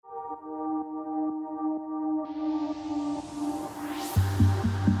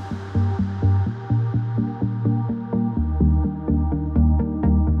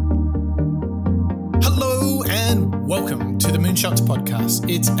Moonshots podcast.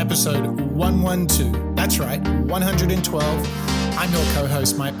 It's episode 112. That's right, 112. I'm your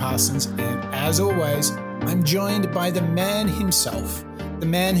co-host, Mike Parsons, and as always, I'm joined by the man himself, the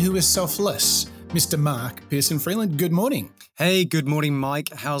man who is selfless, Mr. Mark Pearson Freeland. Good morning. Hey, good morning, Mike.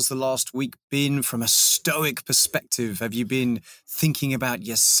 How's the last week been from a stoic perspective? Have you been thinking about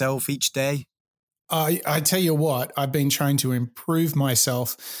yourself each day? I tell you what, I've been trying to improve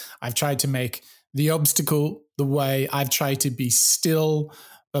myself. I've tried to make the obstacle the way. I've tried to be still,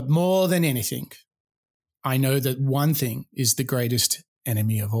 but more than anything, I know that one thing is the greatest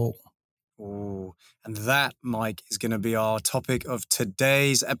enemy of all. Oh, and that, Mike, is going to be our topic of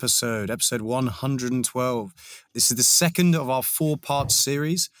today's episode 112. This is the second of our 4-part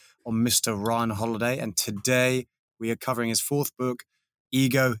series on Mr. Ryan Holiday, and today we are covering his 4th book,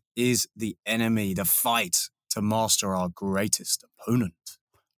 Ego is the Enemy, the fight to master our greatest opponent.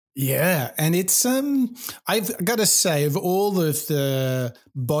 Yeah, and it's I've got to say, of all of the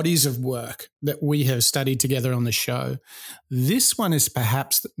bodies of work that we have studied together on the show, this one is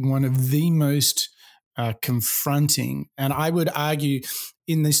perhaps one of the most confronting. And I would argue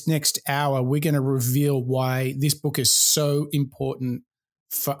in this next hour, we're going to reveal why this book is so important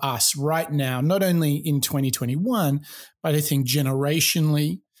for us right now, not only in 2021, but I think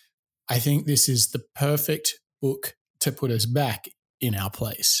generationally. I think this is the perfect book to put us back in our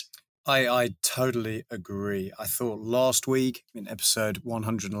place. I totally agree. I thought last week in episode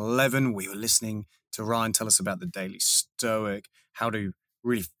 111, we were listening to Ryan tell us about the Daily Stoic, how to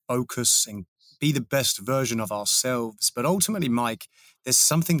really focus and be the best version of ourselves. But ultimately, Mike, there's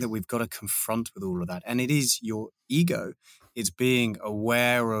something that we've got to confront with all of that. And it is your ego. It's being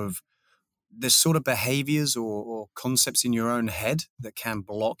aware of the sort of behaviors or concepts in your own head that can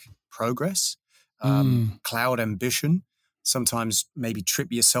block progress, cloud ambition, sometimes maybe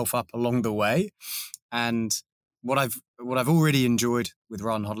trip yourself up along the way. And what I've already enjoyed with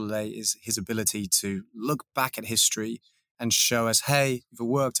Ryan Holiday is his ability to look back at history and show us, hey, if it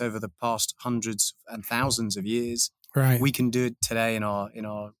worked over the past hundreds and thousands of years, right, we can do it today in our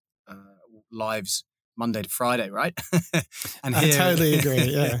lives, Monday to Friday, right? And I totally agree.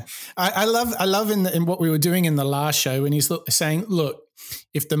 Yeah, I love in what we were doing in the last show when he's saying, look,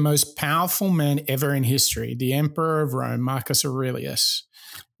 if the most powerful man ever in history, the Emperor of Rome, Marcus Aurelius,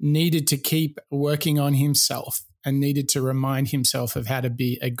 needed to keep working on himself and needed to remind himself of how to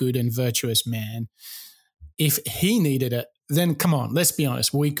be a good and virtuous man, if he needed it, then come on, let's be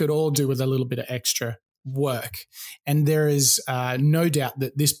honest, we could all do with a little bit of extra work. And there is no doubt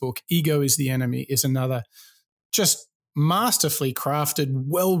that this book, Ego is the Enemy, is another just masterfully crafted,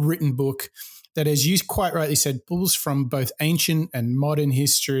 well-written book that, as you quite rightly said, pulls from both ancient and modern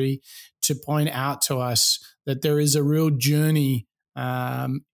history to point out to us that there is a real journey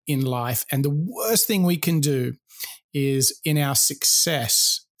in life. And the worst thing we can do is in our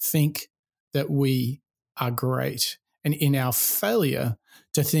success think that we are great, and in our failure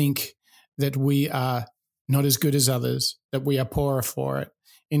to think that we are not as good as others, that we are poorer for it.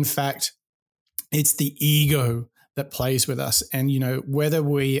 In fact, it's the ego that plays with us. And, you know, whether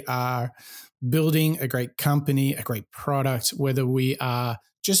we are building a great company, a great product, whether we are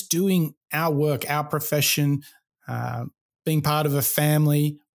just doing our work, our profession, being part of a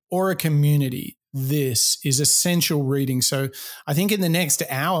family or a community, this is essential reading. So I think in the next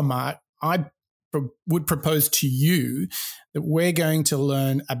hour, Mark, I would propose to you that we're going to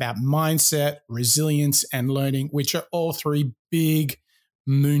learn about mindset, resilience, and learning, which are all 3 big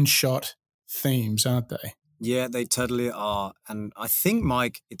moonshot themes, aren't they? Yeah, they totally are. And I think,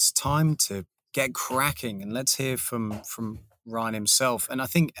 Mike, it's time to get cracking, and let's hear from Ryan himself. And I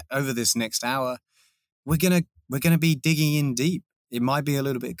think over this next hour, we're gonna be digging in deep. It might be a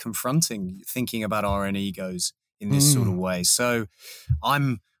little bit confronting thinking about our own egos in this sort of way. So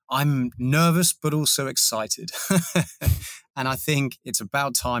I'm nervous, but also excited. And I think it's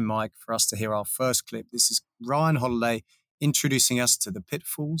about time, Mike, for us to hear our first clip. This is Ryan Holiday introducing us to the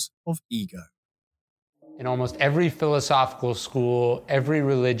pitfalls of ego. In almost every philosophical school, every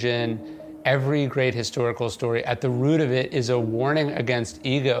religion, every great historical story, at the root of it is a warning against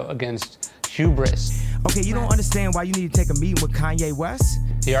ego, against hubris. Okay, you don't understand why you need to take a meeting with Kanye West?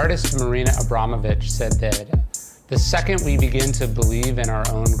 The artist Marina Abramović said that the second we begin to believe in our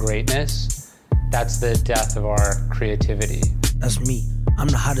own greatness, that's the death of our creativity. That's me. I'm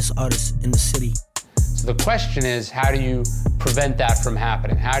the hottest artist in the city. So the question is, how do you prevent that from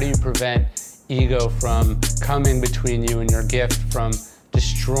happening? How do you prevent ego from coming between you and your gift, from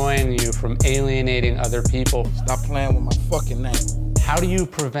destroying you, from alienating other people? Stop playing with my fucking name. How do you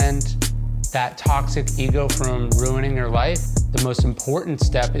prevent that toxic ego from ruining your life? The most important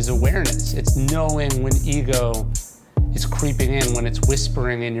step is awareness. It's knowing when ego is creeping in, when it's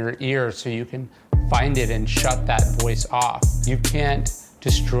whispering in your ear, so you can find it and shut that voice off. You can't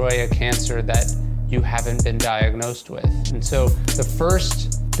destroy a cancer that you haven't been diagnosed with. And so the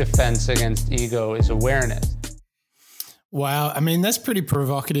first defense against ego is awareness. Wow. I mean, that's pretty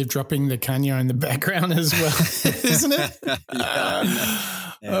provocative, dropping the Kanye in the background as well, isn't it?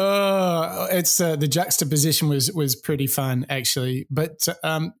 Oh, it's the juxtaposition was pretty fun, actually. But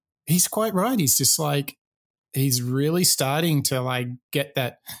he's quite right. He's just like, he's really starting to like get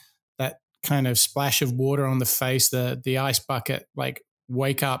that kind of splash of water on the face, the ice bucket, like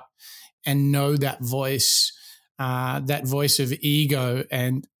wake up and know that voice of ego.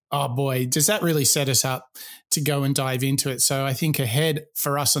 And oh boy, does that really set us up to go and dive into it. So I think ahead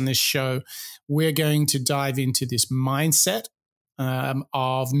for us on this show, we're going to dive into this mindset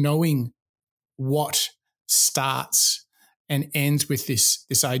of knowing what starts and ends with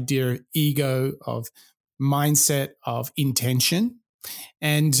this idea of ego, of mindset, of intention.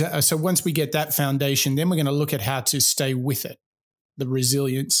 And so once we get that foundation, then we're going to look at how to stay with it, the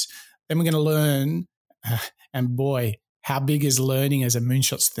resilience. Then we're going to learn, and boy, how big is learning as a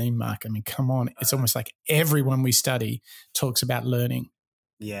Moonshots theme, Mark? I mean, come on. It's almost like everyone we study talks about learning.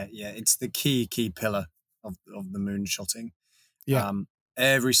 Yeah. It's the key pillar of the moonshotting. Yeah.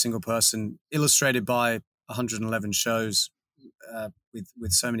 Every single person, illustrated by 111 shows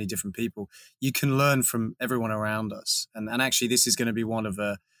with so many different people, you can learn from everyone around us. And actually, this is going to be one of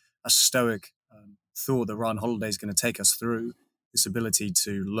a stoic thought that Ryan Holiday is going to take us through, this ability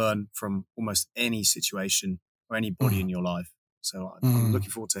to learn from almost any situation or anybody in your life. So I'm looking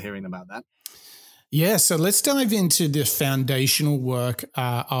forward to hearing about that. Yeah, so let's dive into the foundational work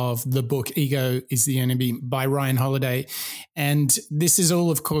of the book Ego is the Enemy by Ryan Holiday. And this is all,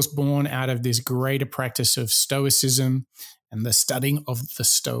 of course, born out of this greater practice of Stoicism and the studying of the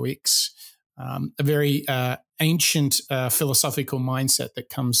Stoics, a very ancient philosophical mindset that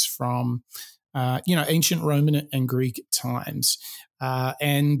comes from, ancient Roman and Greek times.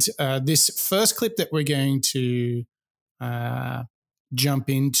 And this first clip that we're going to jump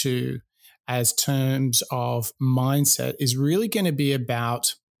into as terms of mindset is really going to be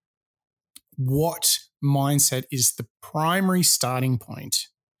about what mindset is the primary starting point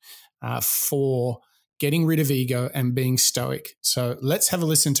for getting rid of ego and being stoic. So let's have a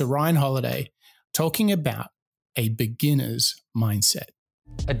listen to Ryan Holiday talking about a beginner's mindset.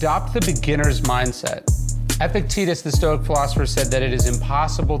 Adopt the beginner's mindset. Epictetus, the Stoic philosopher, said that it is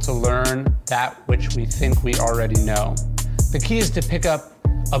impossible to learn that which we think we already know. The key is to pick up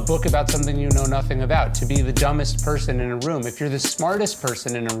a book about something you know nothing about, to be the dumbest person in a room. If you're the smartest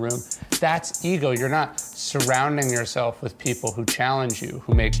person in a room, that's ego. You're not surrounding yourself with people who challenge you,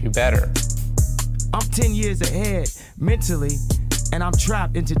 who make you better. I'm 10 years ahead mentally, and I'm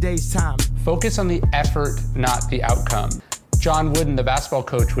trapped in today's time. Focus on the effort, not the outcome. John Wooden, the basketball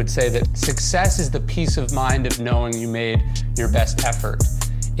coach, would say that success is the peace of mind of knowing you made your best effort.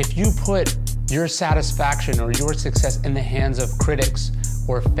 If you put your satisfaction or your success in the hands of critics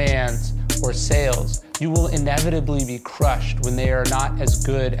or fans or sales, you will inevitably be crushed when they are not as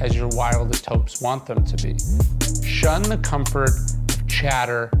good as your wildest hopes want them to be. Shun the comfort of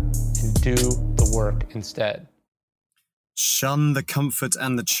chatter and do the work instead. Shun the comfort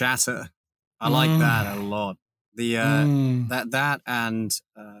and the chatter. I like that a lot. The that and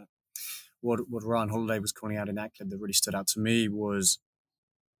what Ryan Holiday was calling out in that clip that really stood out to me was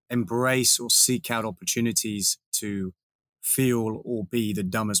embrace or seek out opportunities to feel or be the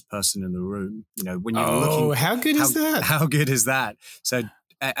dumbest person in the room. You know, when you're looking. How good is that? How good is that? So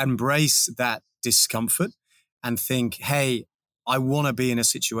embrace that discomfort and think, hey, I want to be in a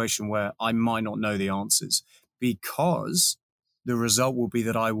situation where I might not know the answers, because the result will be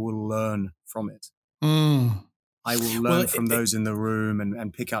that I will learn from it. I will learn from those in the room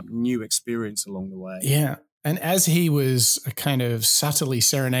and pick up new experience along the way. Yeah. And as he was kind of subtly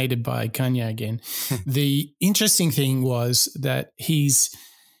serenaded by Kanye again, the interesting thing was that he's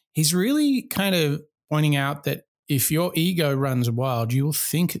really kind of pointing out that if your ego runs wild, you'll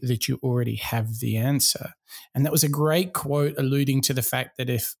think that you already have the answer. And that was a great quote alluding to the fact that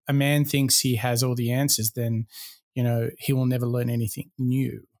if a man thinks he has all the answers, then, you know, he will never learn anything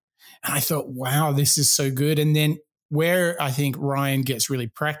new. And I thought, wow, this is so good. And then where I think Ryan gets really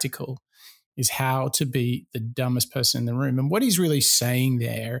practical is how to be the dumbest person in the room. And what he's really saying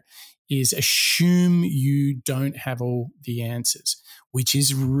there is assume you don't have all the answers, which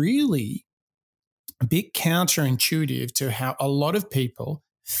is really a bit counterintuitive to how a lot of people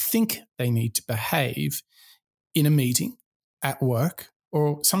think they need to behave in a meeting, at work,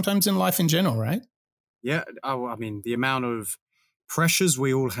 or sometimes in life in general, right? Yeah. I mean, the amount of pressures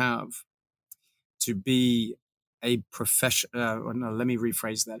we all have to be professional. No, let me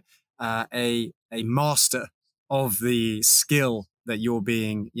rephrase that. A master of the skill that you're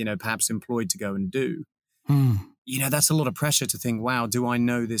being, perhaps employed to go and do. That's a lot of pressure to think, wow, do I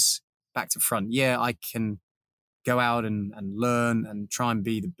know this back to front? Yeah, I can go out and learn and try and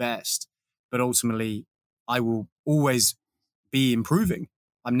be the best, but ultimately I will always be improving.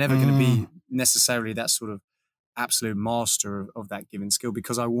 I'm never going to be necessarily that sort of absolute master of that given skill,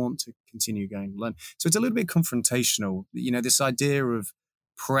 because I want to continue going to learn. So it's a little bit confrontational. This idea of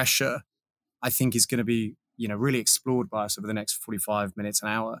pressure, I think, is going to be, really explored by us over the next 45 minutes, an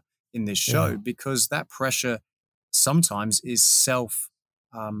hour in this show, because that pressure sometimes is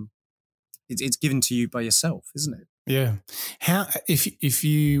it's given to you by yourself, isn't it? Yeah. How, if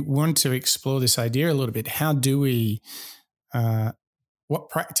you want to explore this idea a little bit, how do we, what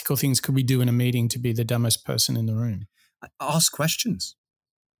practical things could we do in a meeting to be the dumbest person in the room? Ask questions,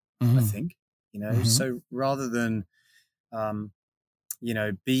 I think, so rather than,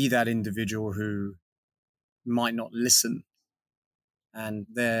 be that individual who might not listen and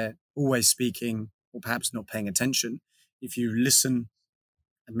they're always speaking or perhaps not paying attention. If you listen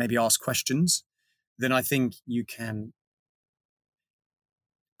and maybe ask questions, then I think you can,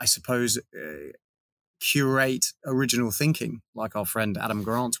 I suppose, curate original thinking, like our friend Adam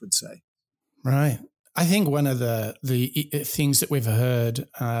Grant would say. Right. I think one of the things that we've heard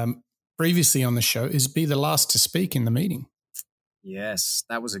previously on the show is be the last to speak in the meeting. Yes,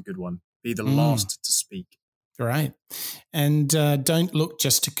 that was a good one. Be the last to speak. Right. And don't look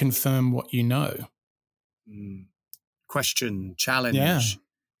just to confirm what you know. Question, challenge,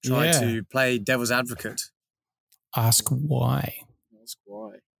 try to play devil's advocate. Ask why.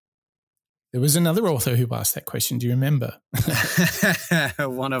 There was another author who asked that question. Do you remember?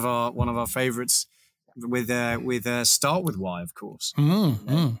 one of our favorites with Start With Why, of course.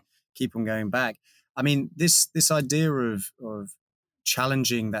 Keep on going back. I mean, this idea of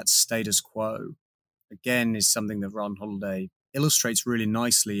challenging that status quo, again, is something that Ryan Holiday illustrates really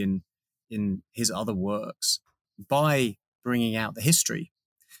nicely in his other works by bringing out the history.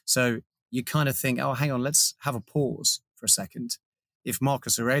 So you kind of think, oh, hang on, let's have a pause for a second. If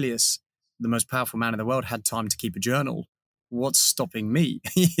Marcus Aurelius, the most powerful man in the world, had time to keep a journal, what's stopping me?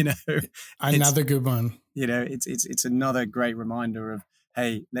 Another good one. It's another great reminder of,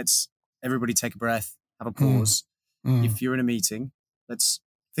 hey, let's everybody take a breath, have a pause. If you're in a meeting, let's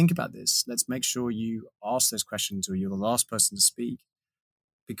think about this. Let's make sure you ask those questions or you're the last person to speak,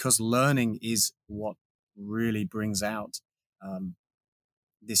 because learning is what really brings out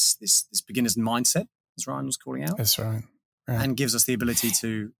this beginner's mindset, as Ryan was calling out. That's right. And gives us the ability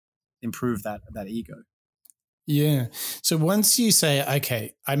to improve that ego. Yeah. So once you say,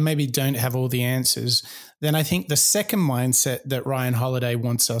 okay, I maybe don't have all the answers, then I think the second mindset that Ryan Holiday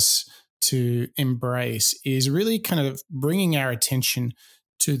wants us to embrace is really kind of bringing our attention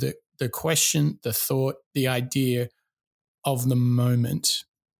to the question, the thought, the idea of the moment,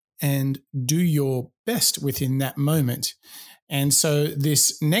 and do your best within that moment. And so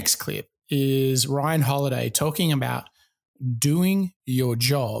this next clip is Ryan Holiday talking about doing your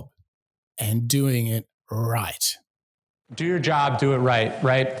job and doing it right. Do your job, do it right?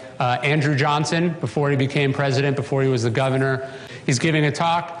 Andrew Johnson, before he became president, before he was the governor, he's giving a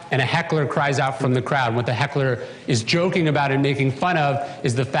talk and a heckler cries out from the crowd. What the heckler is joking about and making fun of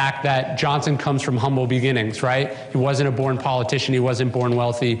is the fact that Johnson comes from humble beginnings, right? He wasn't a born politician. He wasn't born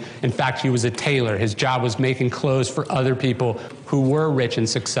wealthy. In fact, he was a tailor. His job was making clothes for other people who were rich and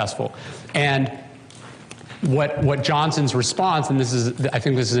successful. And what Johnson's response, and I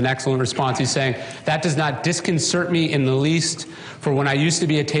think this is an excellent response, he's saying, that does not disconcert me in the least. For when I used to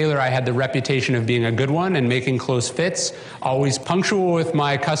be a tailor, I had the reputation of being a good one and making close fits, always punctual with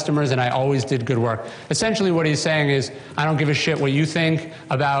my customers, and I always did good work. Essentially what he's saying is, I don't give a shit what you think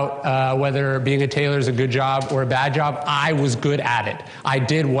about whether being a tailor is a good job or a bad job. I was good at it. I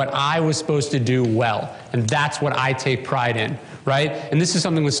did what I was supposed to do well, and that's what I take pride in, right? And this is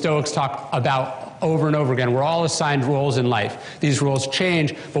something the Stoics talk about over and over again. We're all assigned roles in life. These roles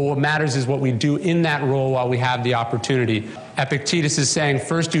change, but what matters is what we do in that role while we have the opportunity. Epictetus is saying,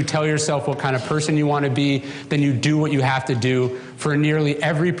 first you tell yourself what kind of person you want to be, then you do what you have to do. For nearly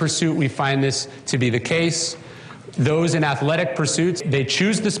every pursuit, we find this to be the case. Those in athletic pursuits, they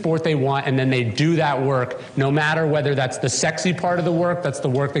choose the sport they want and then they do that work, no matter whether that's the sexy part of the work, that's the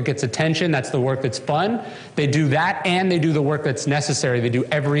work that gets attention, that's the work that's fun. They do that and they do the work that's necessary. They do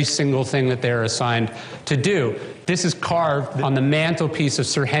every single thing that they're assigned to do. This is carved on the mantelpiece of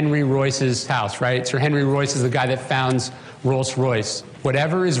Sir Henry Royce's house, right? Sir Henry Royce is the guy that founds Rolls-Royce.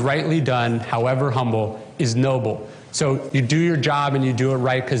 Whatever is rightly done, however humble, is noble. So you do your job and you do it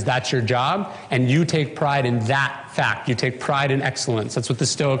right because that's your job, and you take pride in that fact. You take pride in excellence. That's what the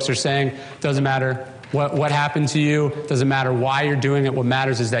Stoics are saying. Doesn't matter what happened to you, doesn't matter why you're doing it. What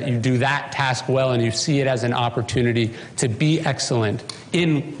matters is that you do that task well and you see it as an opportunity to be excellent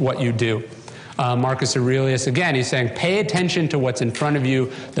in what you do. Marcus Aurelius, again, he's saying, pay attention to what's in front of you,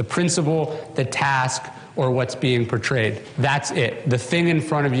 the principle, the task, or what's being portrayed. That's it. The thing in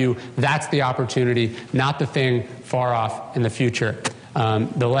front of you, that's the opportunity, not the thing far off in the future.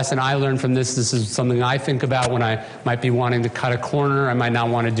 The lesson I learned from this is something I think about when I might be wanting to cut a corner, I might not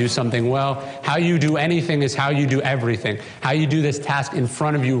want to do something well. How you do anything is how you do everything. How you do this task in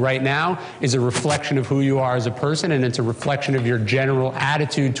front of you right now is a reflection of who you are as a person, and it's a reflection of your general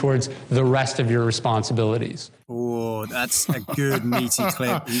attitude towards the rest of your responsibilities. Oh, that's a good meaty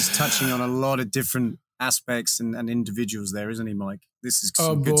clip. He's touching on a lot of different aspects and individuals there, isn't he, Mike? This is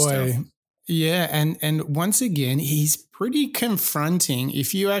some good stuff. Yeah, and once again, he's pretty confronting.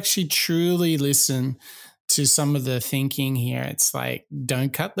 If you actually truly listen to some of the thinking here, it's like,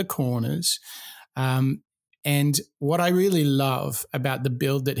 don't cut the corners. And what I really love about the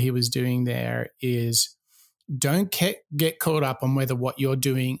build that he was doing there is don't get caught up on whether what you're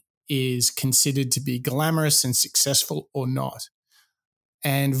doing is considered to be glamorous and successful or not.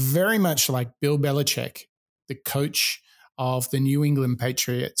 And very much like Bill Belichick, the coach of the New England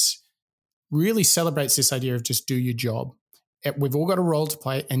Patriots, really celebrates this idea of just do your job. We've all got a role to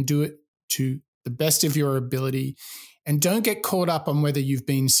play and do it to the best of your ability. And don't get caught up on whether you've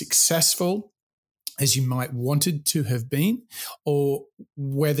been successful as you might wanted to have been, or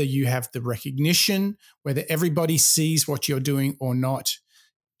whether you have the recognition, whether everybody sees what you're doing or not.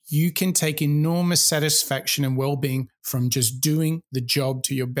 You can take enormous satisfaction and well-being from just doing the job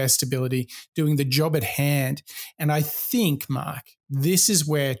to your best ability, doing the job at hand. And I think, Mark, this is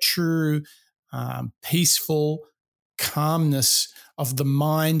where true peaceful calmness of the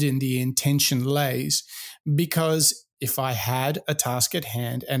mind and the intention lays. Because if I had a task at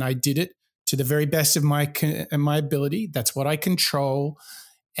hand and I did it to the very best of my ability, that's what I control,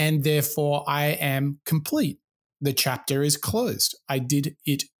 and therefore I am complete. The chapter is closed. I did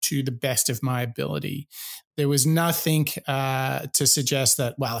it to the best of my ability. There was nothing to suggest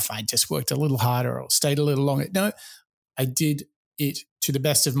that, well, if I just worked a little harder or stayed a little longer. No, I did it to the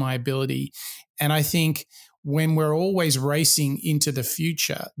best of my ability. And I think when we're always racing into the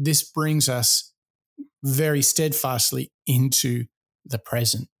future, this brings us very steadfastly into the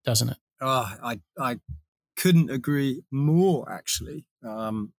present, doesn't it? Oh, I couldn't agree more, actually.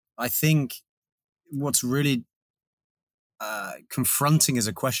 I think what's really confronting as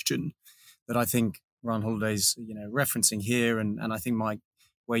a question that I think Ryan Holiday's referencing here, and I think, Mike,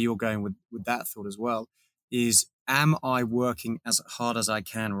 where you're going with that thought as well, is, am I working as hard as I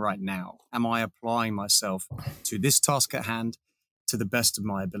can right now? Am I applying myself to this task at hand to the best of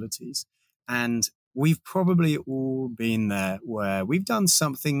my abilities? And we've probably all been there where we've done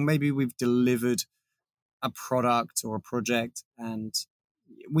something, maybe we've delivered a product or a project, and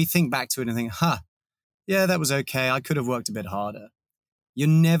we think back to it and think, yeah, that was okay. I could have worked a bit harder. You're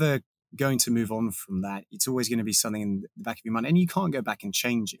never going to move on from that. It's always going to be something in the back of your mind, and you can't go back and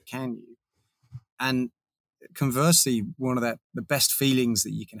change it, can you? And conversely, one of the best feelings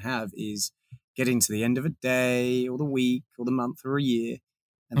that you can have is getting to the end of a day or the week or the month or a year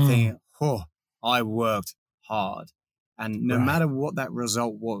and thinking, I worked hard. And no matter what that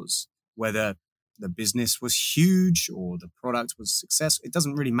result was, whether the business was huge or the product was successful, it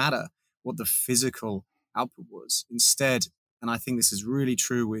doesn't really matter what the physical output was. Instead, and I think this is really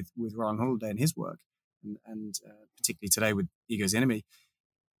true with Ryan Holiday and his work, and particularly today with Ego's Enemy,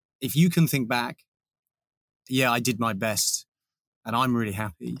 if you can think back, yeah, I did my best and I'm really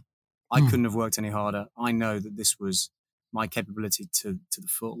happy. I couldn't have worked any harder. I know that this was my capability to the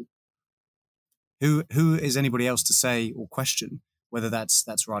full. Who is anybody else to say or question whether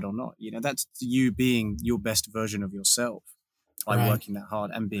that's right or not? That's you being your best version of yourself by working that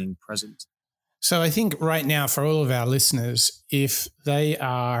hard and being present. So I think right now for all of our listeners, if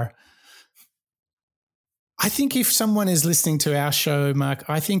someone is listening to our show, Mark,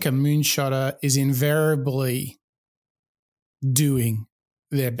 I think a moonshotter is invariably doing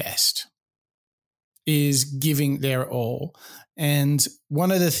their best, is giving their all. And one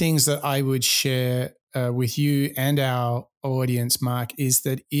of the things that I would share with you and our audience, Mark, is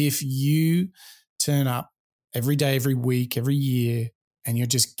that if you turn up every day, every week, every year, and you're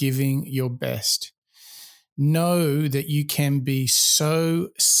just giving your best, know that you can be so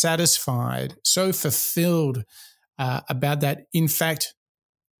satisfied, so fulfilled about that. In fact,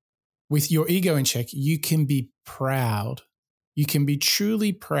 with your ego in check, you can be proud. You can be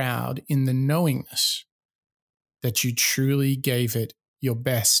truly proud in the knowingness that you truly gave it your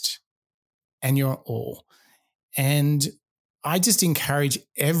best and your all. And I just encourage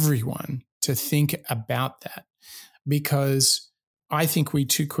everyone to think about that, because I think we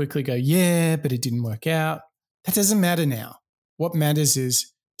too quickly go, yeah, but it didn't work out. That doesn't matter now. What matters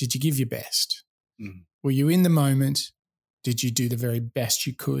is, did you give your best? Mm. Were you in the moment? Did you do the very best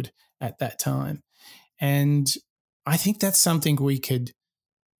you could at that time? And I think that's something we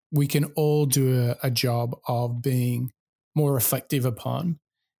can all do a job of being more reflective upon,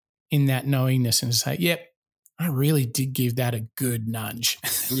 in that knowingness, and say, yep, I really did give that a good nudge.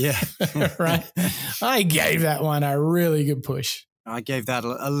 Yeah. Right? I gave that one a really good push. I gave that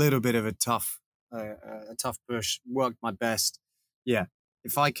a little bit of a tough push, worked my best. Yeah.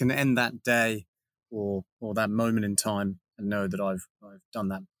 If I can end that day or that moment in time and know that I've done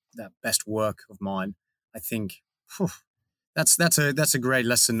that best work of mine, I think that's a great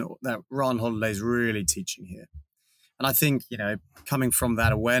lesson that Ryan Holiday is really teaching here. And I think, coming from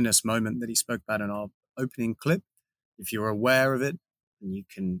that awareness moment that he spoke about in our opening clip, if you're aware of it and you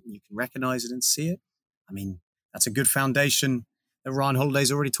can recognize it and see it, I mean, that's a good foundation that Ryan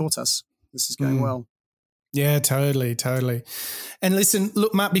Holiday's already taught us. This is going well. Yeah, totally. And listen,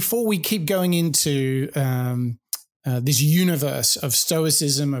 look, Mark, before we keep going into this universe of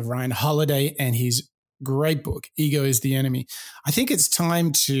stoicism of Ryan Holiday and his great book, Ego is the Enemy, I think it's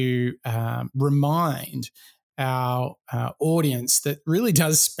time to remind our audience that really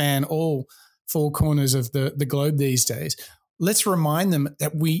does span all four corners of the globe these days. Let's remind them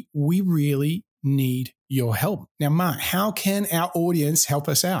that we really need your help. Now, Mark, how can our audience help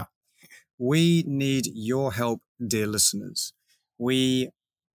us out? We need your help, dear listeners. We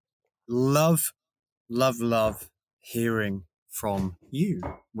love hearing from you.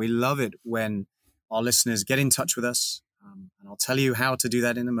 We love it when our listeners get in touch with us, and I'll tell you how to do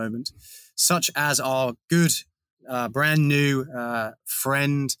that in a moment, such as our good, brand new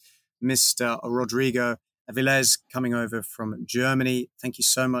friend, Mr. Rodrigo Avilés, coming over from Germany. Thank you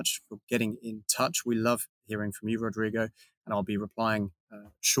so much for getting in touch. We love hearing from you, Rodrigo, and I'll be replying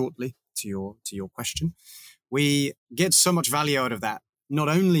shortly to your question. We get so much value out of that, not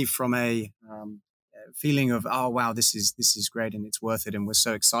only from a feeling of, oh wow, this is great and it's worth it, and we're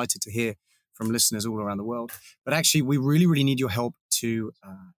so excited to hear from listeners all around the world, but actually we really need your help to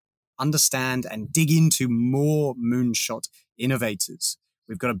understand and dig into more moonshot innovators.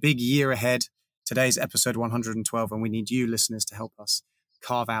 We've got a big year ahead. Today's episode 112, and we need you listeners to help us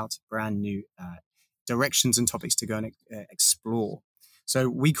carve out brand new directions and topics to go and explore. So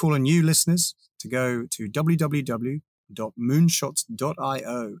we call on you listeners to go to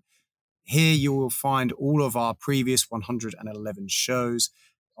www.moonshots.io. Here you will find all of our previous 111 shows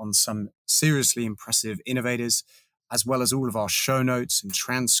on some seriously impressive innovators, as well as all of our show notes and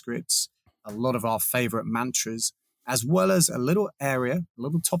transcripts, a lot of our favorite mantras, as well as a little area, a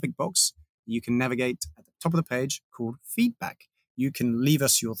little topic box you can navigate at the top of the page called feedback. You can leave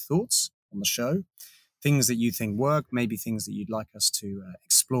us your thoughts on the show, things that you think work, maybe things that you'd like us to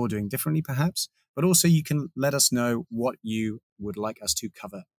explore doing differently perhaps, but also you can let us know what you would like us to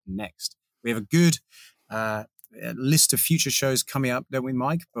cover next. We have a good list of future shows coming up, don't we,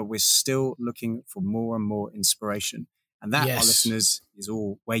 Mike? But we're still looking for more and more inspiration. And that, our listeners, is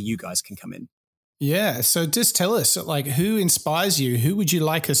all where you guys can come in. Yeah. So just tell us, like, who inspires you? Who would you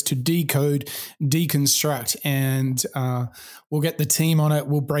like us to decode, deconstruct? And we'll get the team on it.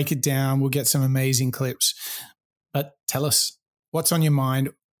 We'll break it down. We'll get some amazing clips. But tell us, what's on your mind?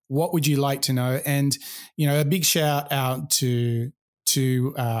 What would you like to know? And, a big shout out to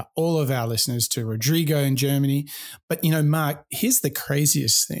all of our listeners, to Rodrigo in Germany. But, Mark, here's the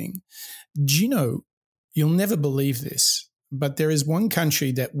craziest thing. Do you know, you'll never believe this, but there is one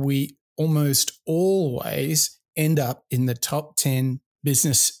country that we almost always end up in the top 10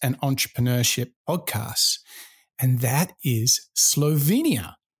 business and entrepreneurship podcasts, and that is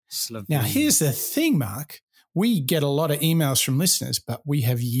Slovenia. Now, here's the thing, Mark. We get a lot of emails from listeners, but we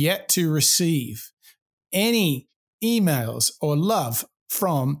have yet to receive any emails or love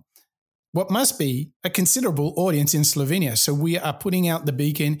from what must be a considerable audience in Slovenia. So we are putting out the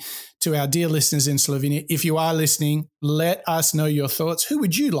beacon to our dear listeners in Slovenia. If you are listening, let us know your thoughts. Who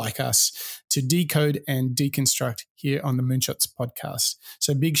would you like us to decode and deconstruct here on the Moonshots podcast?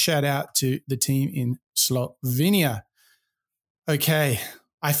 So big shout out to the team in Slovenia. Okay,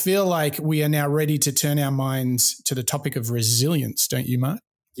 I feel like we are now ready to turn our minds to the topic of resilience, don't you, Mark?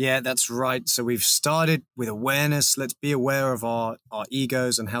 Yeah, that's right. So we've started with awareness. Let's be aware of our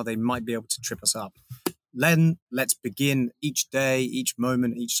egos and how they might be able to trip us up. Then let's begin each day, each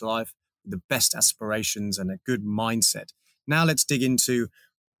moment, each life with the best aspirations and a good mindset. Now let's dig into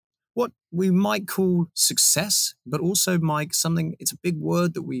what we might call success, but also, Mike, it's a big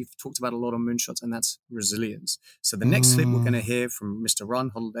word that we've talked about a lot on Moonshots, and that's resilience. So the next clip we're going to hear from Mr.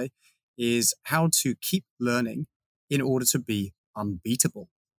 Ryan Holiday is how to keep learning in order to be unbeatable.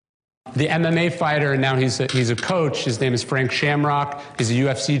 The MMA fighter, and now he's a coach. His name is Frank Shamrock. He's a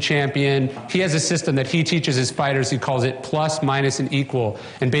UFC champion. He has a system that he teaches his fighters. He calls it plus, minus, and equal.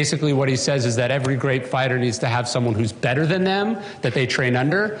 And basically what he says is that every great fighter needs to have someone who's better than them, that they train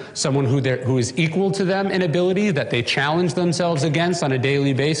under, someone who is equal to them in ability, that they challenge themselves against on a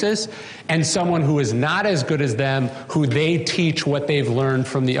daily basis, and someone who is not as good as them, who they teach what they've learned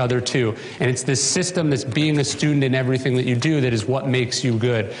from the other two. And it's this system that's being a student in everything that you do that is what makes you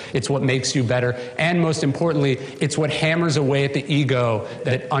good. It's what makes you better. And most importantly, it's what hammers away at the ego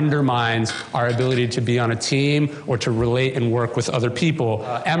that undermines our ability to be on a team or to relate and work with other people.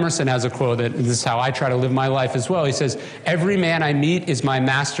 Emerson has a quote that this is how I try to live my life as well. He says, every man I meet is my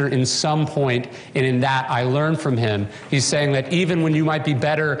master in some point, and in that I learn from him. He's saying that even when you might be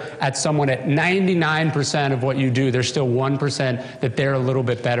better at someone at 99% of what you do, there's still 1% that they're a little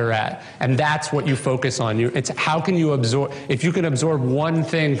bit better at. And that's what you focus on. It's how can you absorb, if you can absorb one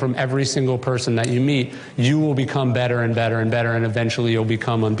thing from every single person that you meet, you will become better and better and better, and eventually you'll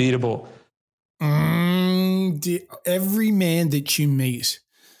become unbeatable. Every man that you meet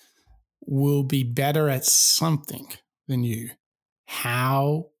will be better at something than you.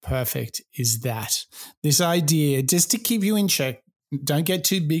 How perfect is that? This idea, just to keep you in check, don't get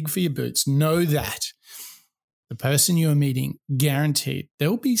too big for your boots. Know that the person you are meeting, guaranteed, there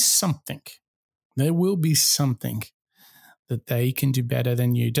will be something. There will be something that they can do better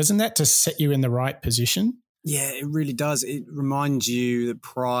than you. Doesn't that just set you in the right position? Yeah, it really does. It reminds you that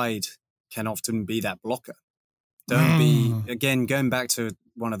pride can often be that blocker. Don't be, again, going back to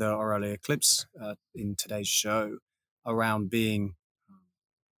one of our earlier clips in today's show around being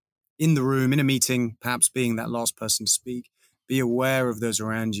in the room, in a meeting, perhaps being that last person to speak, be aware of those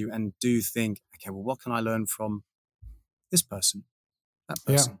around you and do think, okay, well, what can I learn from this person, that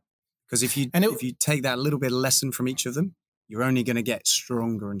person? Because if you take that little bit of lesson from each of them, you're only going to get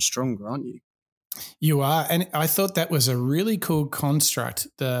stronger and stronger, aren't you? You are. And I thought that was a really cool construct,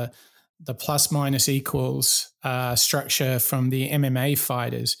 the plus minus equals structure from the MMA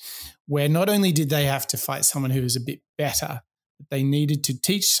fighters, where not only did they have to fight someone who was a bit better, but they needed to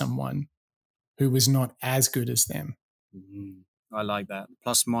teach someone who was not as good as them. I like that.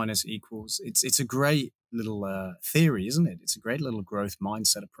 Plus minus equals. It's a great little theory, isn't it? It's a great little growth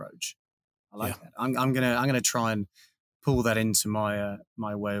mindset approach. I like that. I'm gonna try and pull that into my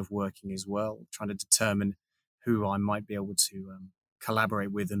my way of working as well, trying to determine who I might be able to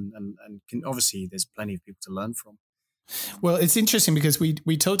collaborate with, and can, obviously there's plenty of people to learn from. Well, it's interesting because we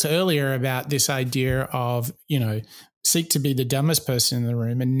talked earlier about this idea of, seek to be the dumbest person in the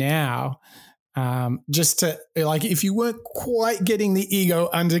room, and now just to, like, if you weren't quite getting the ego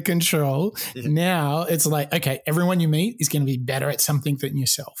under control, now it's like, okay, everyone you meet is going to be better at something than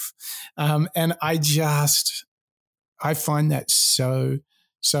yourself. And I find that so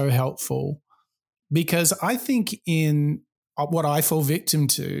helpful, because I think in what I fall victim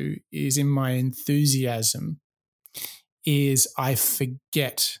to is in my enthusiasm is I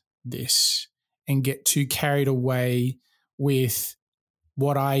forget this and get too carried away with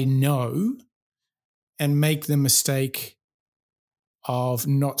what I know and make the mistake of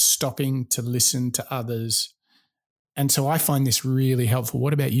not stopping to listen to others. And so I find this really helpful.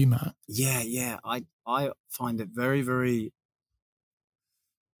 What about you, Mark? Yeah. I find it very, very,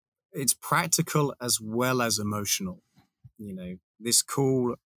 it's practical as well as emotional. This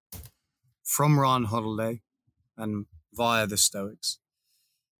call from Ryan Holiday and via the Stoics,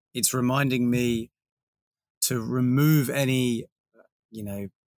 it's reminding me to remove any,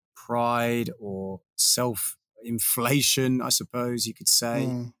 pride or self-inflation, I suppose you could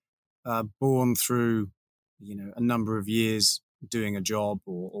say, born through, a number of years doing a job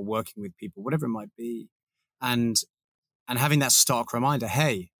or working with people, whatever it might be. And having that stark reminder,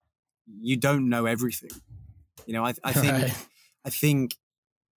 hey, you don't know everything. I think,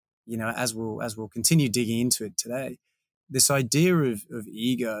 as we'll continue digging into it today, this idea of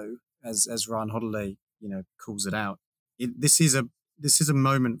ego, as Ryan Holiday, calls it out, this is a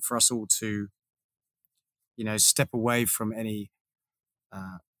moment for us all to, step away from any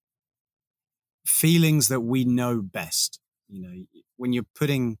feelings that we know best. When you're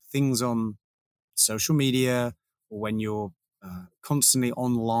putting things on social media or when you're constantly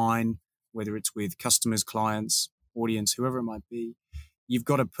online, whether it's with customers, clients, audience, whoever it might be, you've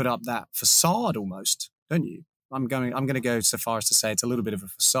got to put up that facade almost, don't you? I'm going to go so far as to say it's a little bit of a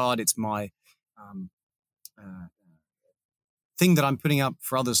facade. It's my thing that I'm putting up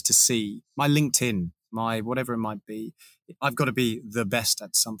for others to see, my LinkedIn, my whatever it might be, I've got to be the best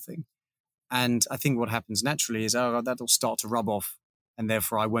at something. And I think what happens naturally is, that'll start to rub off. And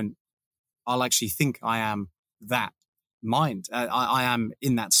therefore I'll actually think I am that mind. I am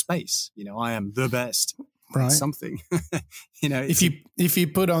in that space. I am the best at something. If you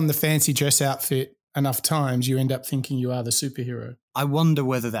put on the fancy dress outfit enough times, you end up thinking you are the superhero. I wonder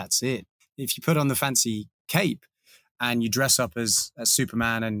whether that's it. If you put on the fancy cape and you dress up as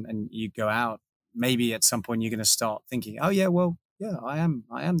Superman and you go out, maybe at some point you're going to start thinking, I am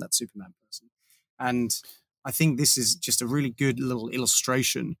that Superman person. And I think this is just a really good little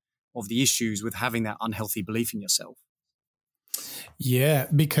illustration of the issues with having that unhealthy belief in yourself. Yeah,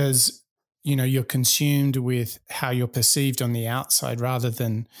 because, you're consumed with how you're perceived on the outside rather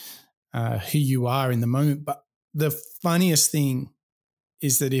than who you are in the moment. But the funniest thing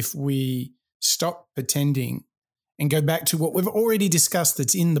is that if we stop pretending and go back to what we've already discussed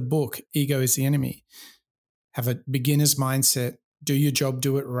that's in the book, Ego is the Enemy, have a beginner's mindset, do your job,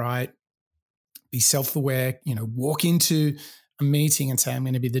 do it right, be self-aware, walk into a meeting and say, I'm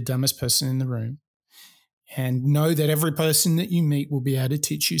going to be the dumbest person in the room, and know that every person that you meet will be able to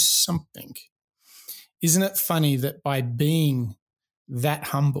teach you something. Isn't it funny that by being that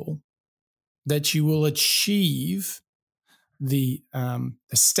humble, that you will achieve the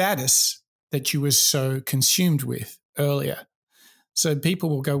status that you were so consumed with earlier? So people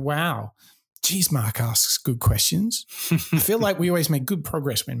will go, wow, geez, Mark asks good questions. I feel like we always make good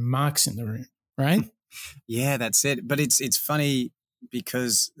progress when Mark's in the room, right? Yeah, that's it. But it's funny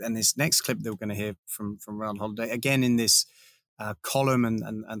because, and this next clip that we're going to hear from Ryan Holiday, again in this column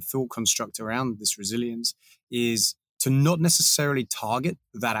and thought construct around this resilience, is to not necessarily target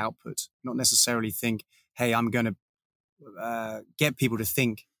that output, not necessarily think, hey, I'm going to get people to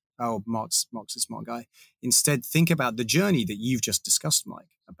think, oh, Mark's a smart guy. Instead, think about the journey that you've just discussed,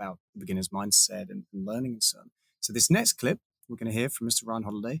 Mike, about the beginner's mindset and learning and so on. So this next clip we're going to hear from Mr. Ryan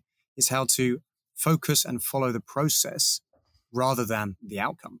Holiday is how to focus and follow the process rather than the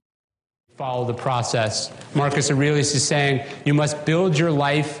outcome. Follow the process. Marcus Aurelius is saying you must build your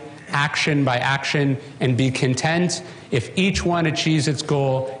life action by action and be content if each one achieves its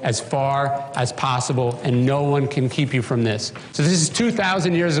goal as far as possible, and no one can keep you from this. So this is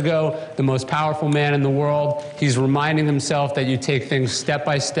 2,000 years ago, the most powerful man in the world. He's reminding himself that you take things step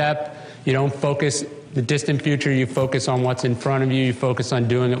by step. You don't focus the distant future, you focus on what's in front of you, you focus on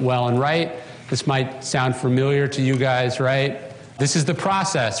doing it well and right. This might sound familiar to you guys, right? This is the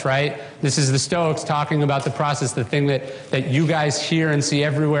process, right? This is the Stoics talking about the process, the thing that you guys hear and see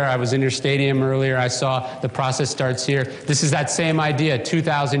everywhere. I was in your stadium earlier. I saw the process starts here. This is that same idea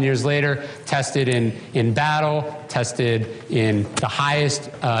 2,000 years later, tested in battle, tested in the highest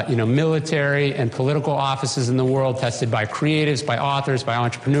military and political offices in the world, tested by creatives, by authors, by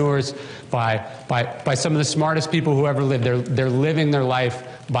entrepreneurs, by some of the smartest people who ever lived. They're living their life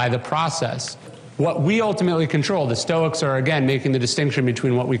by the process. What we ultimately control, the Stoics are, again, making the distinction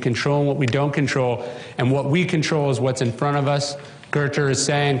between what we control and what we don't control. And what we control is what's in front of us. Goethe is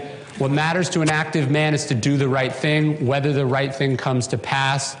saying, what matters to an active man is to do the right thing. Whether the right thing comes to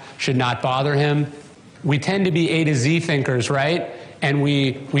pass should not bother him. We tend to be A to Z thinkers, right? And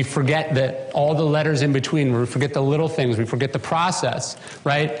we forget that all the letters in between, we forget the little things, we forget the process,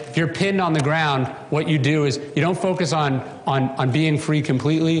 right? If you're pinned on the ground, what you do is you don't focus on being free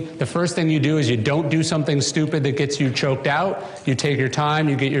completely. The first thing you do is you don't do something stupid that gets you choked out. You take your time,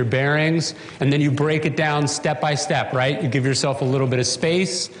 you get your bearings, and then you break it down step by step, right? You give yourself a little bit of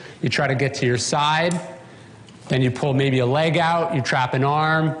space, you try to get to your side, then you pull maybe a leg out, you trap an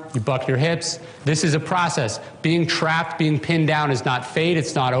arm, you buck your hips. This is a process. Being trapped, being pinned down is not fate,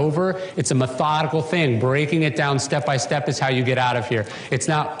 it's not over. It's a methodical thing. Breaking it down step by step is how you get out of here. It's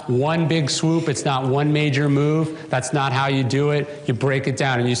not one big swoop, it's not one major move. That's not how you do it. You break it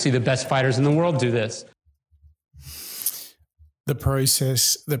down, and you see the best fighters in the world do this. The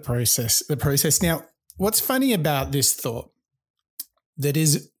process. Now, what's funny about this thought that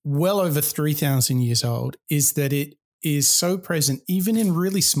is well over 3,000 years old is that it is so present even in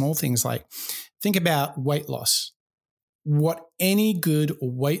really small things. Like, think about weight loss. What any good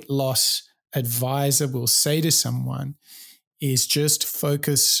weight loss advisor will say to someone is just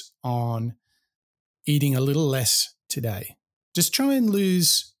focus on eating a little less today. Just try and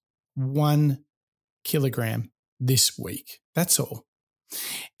lose 1 kilogram this week. That's all.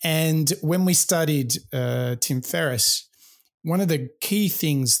 And when we studied Tim Ferriss, one of the key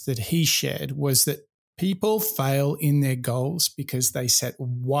things that he shared was that people fail in their goals because they set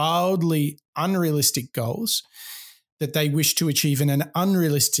wildly unrealistic goals. that they wish to achieve in an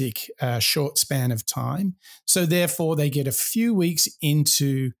unrealistic short span of time. So therefore, they get a few weeks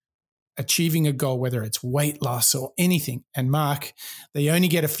into achieving a goal, whether it's weight loss or anything. And Mark, they only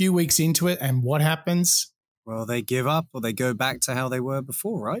get a few weeks into it, and what happens? Well, they give up or they go back to how they were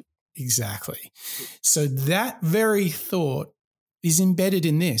before, right? Exactly. So that very thought is embedded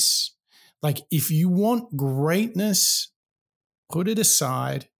in this. Like, if you want greatness, put it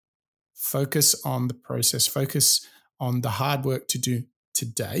aside, focus on the process, focus on the hard work to do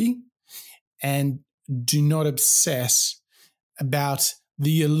today, and do not obsess about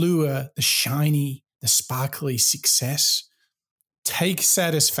the allure, the shiny, the sparkly success. Take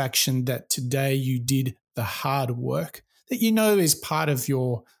satisfaction that today you did the hard work that you know is part of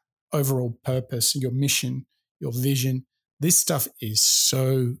your overall purpose, your mission, your vision. This stuff is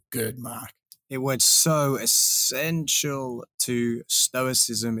so good, Mark. It was so essential to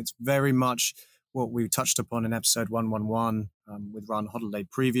Stoicism. It's very much what we touched upon in episode 111 with Ryan Holiday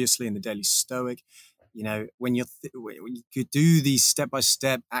previously in the Daily Stoic. You know, when you do these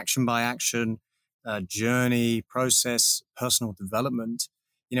step-by-step, action-by-action journey, process, personal development,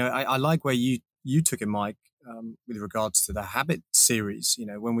 you know, I like where you took it, Mike, with regards to the habit series. You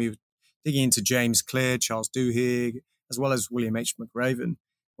know, when we were digging into James Clear, Charles Duhigg, as well as William H. McRaven,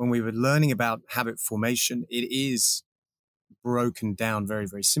 when we were learning about habit formation, it is broken down very,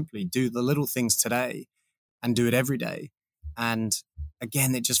 very simply. Do the little things today and do it every day. And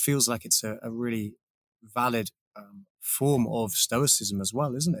again, it just feels like it's a really valid form of Stoicism as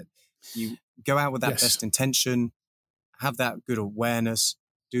well, isn't it? You go out with that best intention, have that good awareness,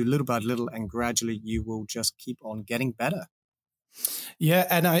 do little by little, and gradually you will just keep on getting better. Yeah,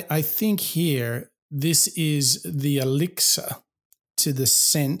 and I think here, this is the elixir to the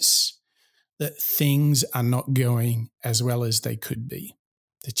sense that things are not going as well as they could be,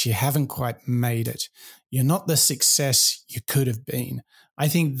 that you haven't quite made it. You're not the success you could have been. I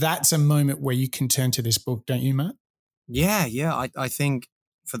think that's a moment where you can turn to this book, don't you, Matt? Yeah. I think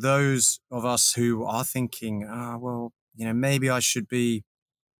for those of us who are thinking, well, you know, maybe I should be,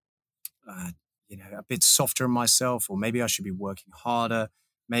 you know, a bit softer on myself, or maybe I should be working harder.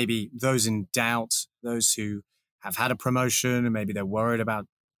 Maybe those in doubt, those who have had a promotion, and maybe they're worried about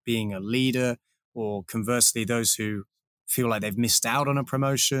being a leader, or conversely, those who feel like they've missed out on a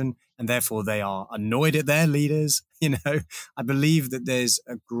promotion and therefore they are annoyed at their leaders. You know, I believe that there's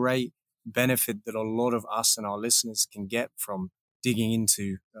a great benefit that a lot of us and our listeners can get from digging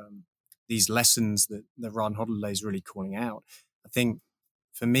into these lessons that Ryan Holiday is really calling out. I think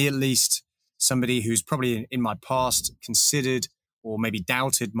for me, at least, somebody who's probably in my past considered or maybe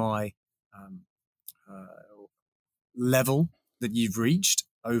doubted my level that you've reached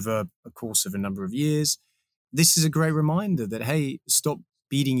over a course of a number of years, this is a great reminder that, hey, stop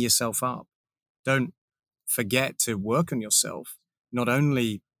beating yourself up. Don't forget to work on yourself, not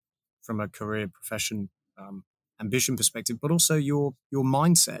only from a career, profession, ambition perspective, but also your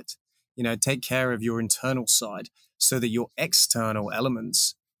mindset. You know, take care of your internal side so that your external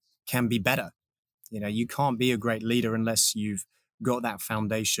elements can be better. You know, you can't be a great leader unless you've got that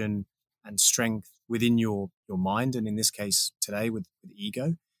foundation and strength within your mind. And in this case today with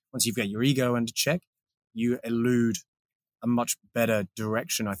ego, once you've got your ego under check, you elude a much better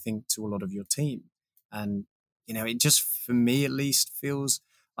direction, I think, to a lot of your team. And, you know, it just, for me at least, feels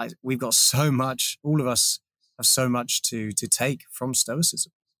like we've got so much, all of us have so much to take from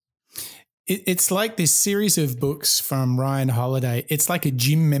Stoicism. It's like this series of books from Ryan Holiday. It's like a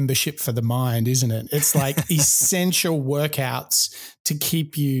gym membership for the mind, isn't it? It's like essential workouts to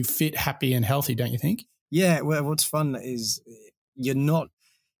keep you fit, happy, and healthy, don't you think? Yeah. Well, what's fun is you're not,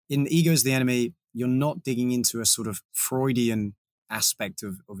 in Ego is the Enemy, you're not digging into a sort of Freudian aspect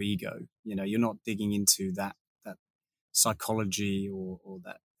of ego. You know, you're not digging into that psychology or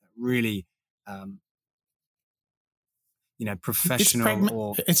that really, you know,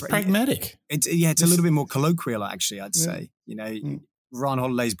 professional it's pragmatic. It's a little bit more colloquial, actually, I'd say. You know, Ryan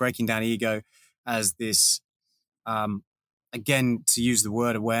Holiday's breaking down ego as this, again, to use the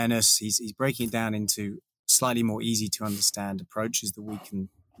word awareness, he's breaking it down into slightly more easy to understand approaches that we can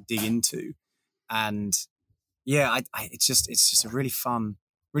dig into. And yeah, it's just a really fun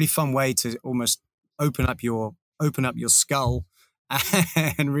way to almost open up your skull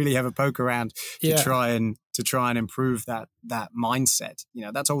and really have a poke around to try and improve that mindset. You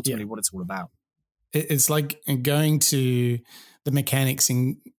know, that's ultimately what it's all about. It's like going to the mechanics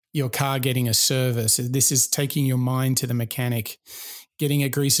in your car, getting a service. This is taking your mind to the mechanic, getting a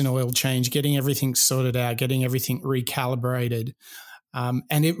grease and oil change, getting everything sorted out, getting everything recalibrated.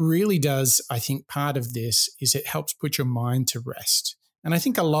 And it really does, I think part of this is it helps put your mind to rest. And I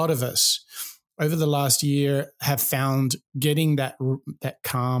think a lot of us over the last year have found getting that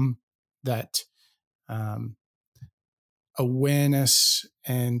calm, that awareness,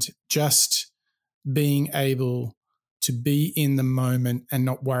 and just being able to be in the moment and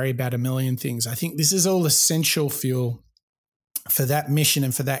not worry about a million things. I think this is all essential fuel for that mission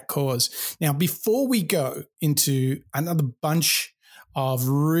and for that cause. Now, before we go into another bunch of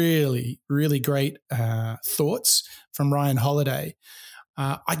really, really great thoughts from Ryan Holiday,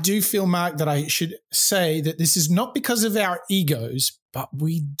 I do feel, Mark, that I should say that this is not because of our egos, but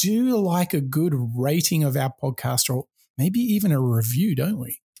we do like a good rating of our podcast, or maybe even a review, don't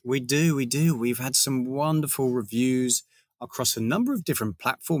we? We do. We've had some wonderful reviews across a number of different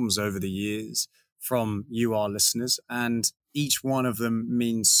platforms over the years from you, our listeners, and each one of them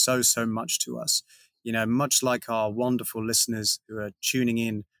means so much to us. You know, much like our wonderful listeners who are tuning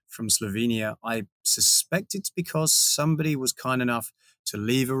in from Slovenia, I suspect it's because somebody was kind enough to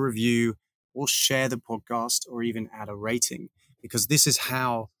leave a review or share the podcast or even add a rating, because this is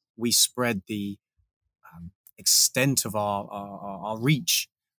how we spread the extent of our reach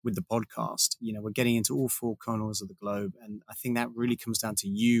with the podcast. You know, we're getting into all four corners of the globe, and I think that really comes down to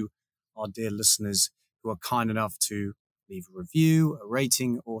you, our dear listeners, who are kind enough to leave a review, a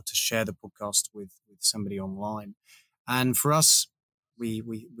rating, or to share the podcast with somebody online. And for us, we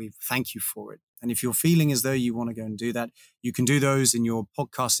thank you for it. And if you're feeling as though you want to go and do that, you can do those in your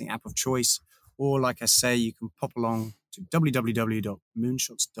podcasting app of choice, or like I say, you can pop along to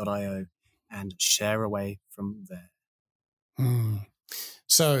www.moonshots.io and share away from there.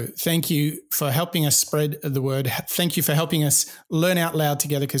 So thank you for helping us spread the word. Thank you for helping us learn out loud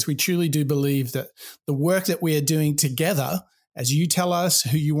together, because we truly do believe that the work that we are doing together, as you tell us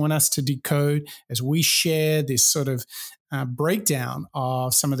who you want us to decode, as we share this sort of breakdown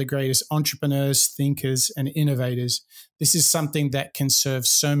of some of the greatest entrepreneurs, thinkers, and innovators, this is something that can serve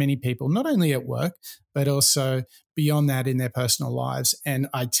so many people, not only at work, but also beyond that in their personal lives. And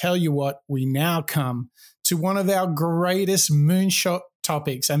I tell you what, we now come to one of our greatest moonshot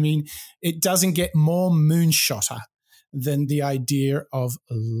topics. I mean, it doesn't get more moonshotter than the idea of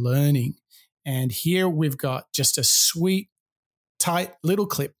learning. And here we've got just a sweet, tight little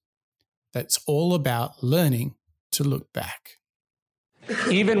clip that's all about learning to look back.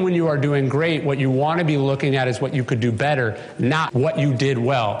 Even when you are doing great, what you want to be looking at is what you could do better, not what you did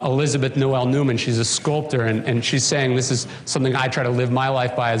well. Elizabeth Noel Newman, she's a sculptor, and she's saying, this is something I try to live my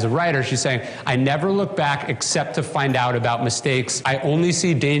life by as a writer. She's saying, I never look back except to find out about mistakes. I only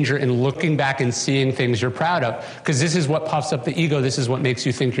see danger in looking back and seeing things you're proud of, because this is what puffs up the ego. This is what makes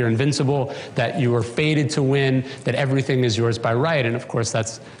you think you're invincible, that you are fated to win, that everything is yours by right. And of course,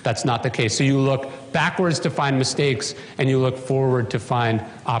 that's not the case. So you look backwards to find mistakes, and you look forward to find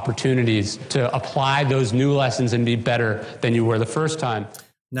opportunities to apply those new lessons and be better than you were the first time.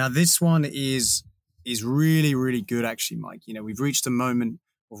 Now, this one is really, really good, actually, Mike. You know, we've reached a moment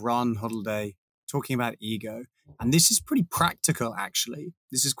of Ryan Holiday talking about ego, and this is pretty practical, actually.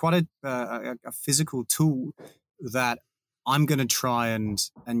 This is quite a physical tool that I'm going to try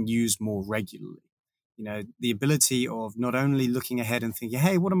and use more regularly. You know, the ability of not only looking ahead and thinking,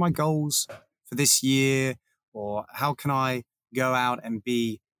 hey, what are my goals for this year, or how can I go out and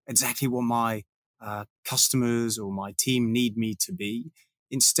be exactly what my customers or my team need me to be.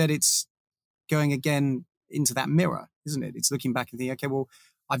 Instead, it's going again into that mirror, isn't it? It's looking back and thinking, okay, well,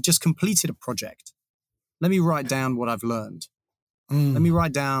 I've just completed a project. Let me write down what I've learned. Let me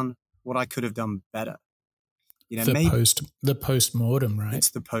write down what I could have done better. You know, the post-mortem, right? It's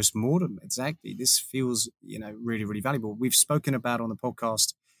the post-mortem, exactly. This feels, you know, really, really valuable. We've spoken about on the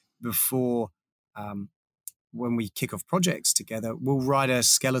podcast before, when we kick off projects together, we'll write a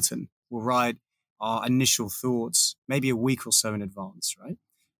skeleton. We'll write our initial thoughts, maybe a week or so in advance, right?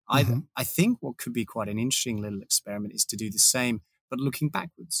 Mm-hmm. I think what could be quite an interesting little experiment is to do the same, but looking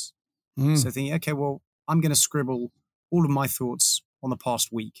backwards. So thinking, okay, well, I'm going to scribble all of my thoughts on the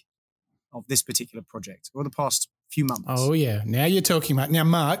past week of this particular project, or the past few months. Oh yeah, now you're talking about. Now,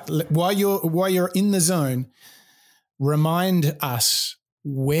 Mark, while you're in the zone, remind us,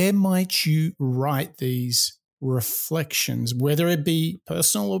 where might you write these reflections, whether it be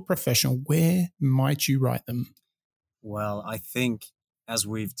personal or professional? Where might you write them? Well, I think, as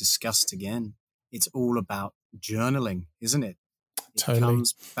we've discussed again, it's all about journaling, isn't it? It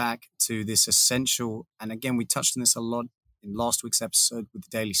comes back to this essential, and again, we touched on this a lot in last week's episode with the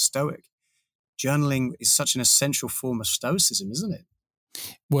Daily Stoic. Journaling is such an essential form of stoicism, isn't it?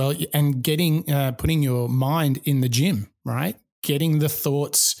 Well, and putting your mind in the gym, right? Getting the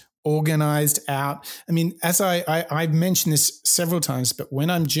thoughts organized out. I mean, as I've mentioned this several times, but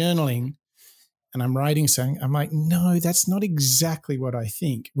when I'm journaling, and I'm writing something, I'm like, no, that's not exactly what I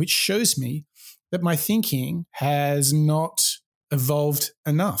think, which shows me that my thinking has not evolved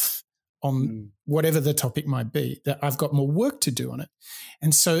enough on whatever the topic might be, that I've got more work to do on it.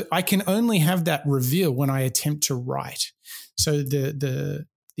 And so I can only have that reveal when I attempt to write. So the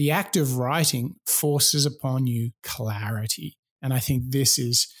act of writing forces upon you clarity. And I think this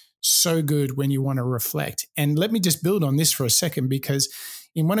is so good when you want to reflect. And let me just build on this for a second, because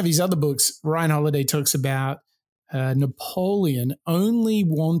in one of his other books, Ryan Holiday talks about Napoleon only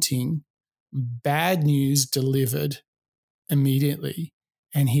wanting bad news delivered immediately.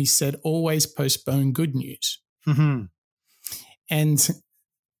 And he said, always postpone good news. Mm-hmm. And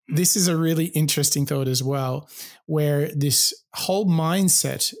this is a really interesting thought as well, where this whole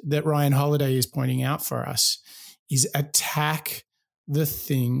mindset that Ryan Holiday is pointing out for us is attack the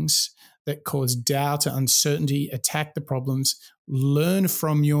things that cause doubt and uncertainty, attack the problems, learn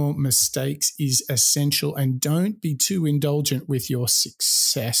from your mistakes is essential, and don't be too indulgent with your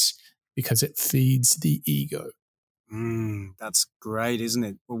success because it feeds the ego. That's great, isn't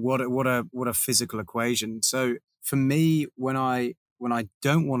it? Well, what a physical equation. So for me, when I want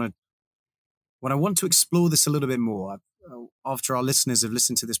to explore this a little bit more, after our listeners have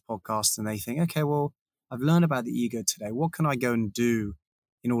listened to this podcast and they think, okay, well, I've learned about the ego today. What can I go and do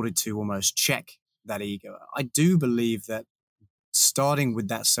in order to almost check that ego? I do believe that starting with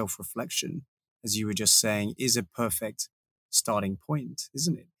that self-reflection, as you were just saying, is a perfect starting point,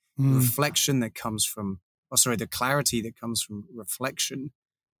 isn't it? The reflection that comes from, the clarity that comes from reflection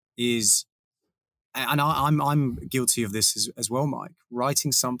is, and I'm guilty of this as well, Mike,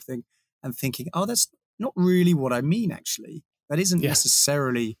 writing something and thinking, oh, that's not really what I mean, actually. That isn't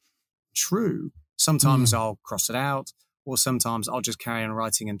necessarily true. Sometimes I'll cross it out, or sometimes I'll just carry on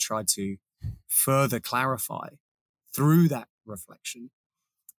writing and try to further clarify through that reflection.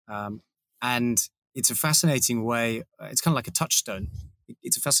 And it's a fascinating way. It's kind of like a touchstone.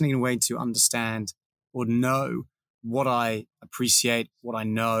 It's a fascinating way to understand or know what I appreciate, what I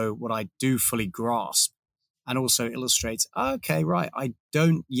know, what I do fully grasp, and also illustrates, okay, right, I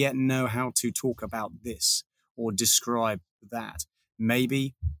don't yet know how to talk about this or describe that.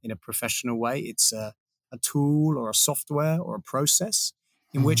 Maybe in a professional way, it's a tool or a software or a process,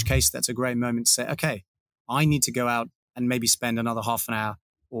 in which case that's a great moment to say, okay, I need to go out and maybe spend another half an hour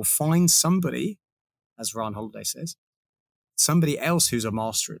or find somebody, as Ryan Holiday says, somebody else who's a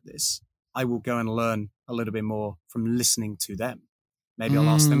master at this. I will go and learn a little bit more from listening to them. Maybe I'll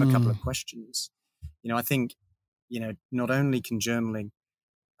ask them a couple of questions. I think, not only can journaling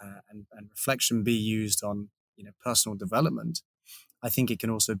and reflection be used on, personal development, I think it can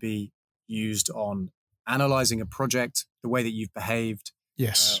also be used on analyzing a project, the way that you've behaved,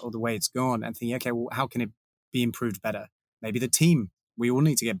 or the way it's gone, and thinking, okay, well, how can it be improved better? Maybe the team, we all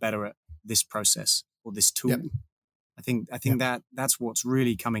need to get better at this process or this tool. Yep. I think that's what's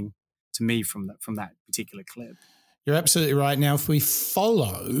really coming to me from that particular clip. You're absolutely right. Now, if we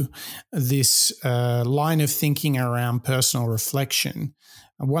follow this line of thinking around personal reflection,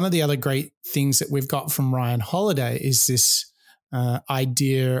 one of the other great things that we've got from Ryan Holiday is this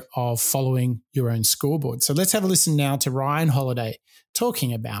idea of following your own scoreboard. So let's have a listen now to Ryan Holiday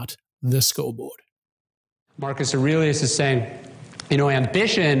talking about the scoreboard. Marcus Aurelius is saying,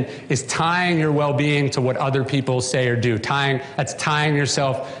 ambition is tying your well-being to what other people say or do. That's tying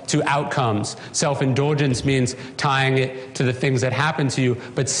yourself to outcomes. Self-indulgence means tying it to the things that happen to you,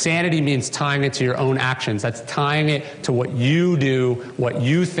 but sanity means tying it to your own actions. That's tying it to what you do, what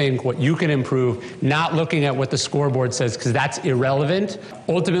you think, what you can improve, not looking at what the scoreboard says, because that's irrelevant.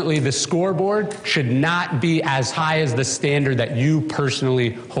 Ultimately, the scoreboard should not be as high as the standard that you personally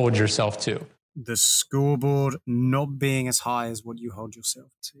hold yourself to. The scoreboard not being as high as what you hold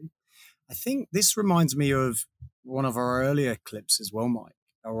yourself to. I think this reminds me of one of our earlier clips as well, Mike,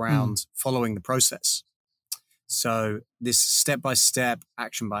 around following the process. So this step-by-step,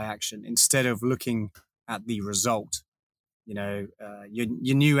 action by action, instead of looking at the result, your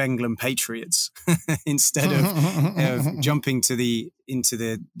New England Patriots, instead of jumping into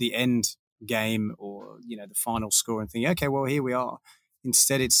the end game or, the final score and thinking, okay, well, here we are.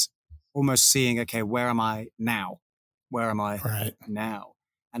 Instead, it's almost seeing, okay, where am I now? Where am I now?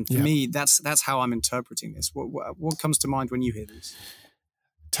 And for me, that's how I'm interpreting this. What comes to mind when you hear this?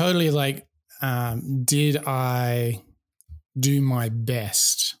 Totally, did I do my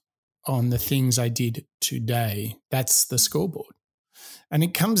best on the things I did today? That's the scoreboard. And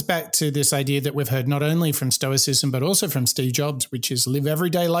it comes back to this idea that we've heard not only from Stoicism, but also from Steve Jobs, which is live every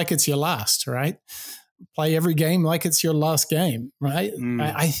day like it's your last, right? Play every game like it's your last game, right?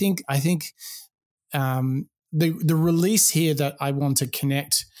 I think the release here that I want to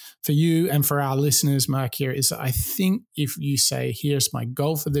connect for you and for our listeners, Mark, here is I think if you say, here's my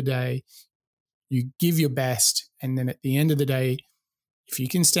goal for the day, you give your best, and then at the end of the day, if you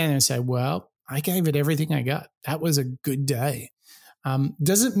can stand there and say, well, I gave it everything I got, that was a good day.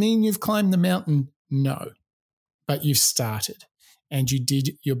 Does it mean you've climbed the mountain? No, but you've started and you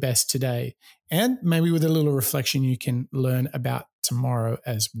did your best today. And maybe with a little reflection, you can learn about tomorrow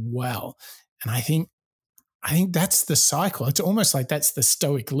as well. And I think that's the cycle. It's almost like that's the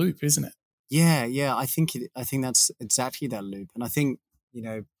Stoic loop, isn't it? Yeah. I think that's exactly that loop. And I think,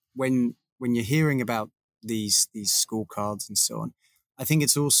 when you're hearing about these scorecards and so on, I think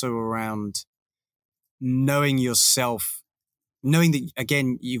it's also around knowing yourself, knowing that,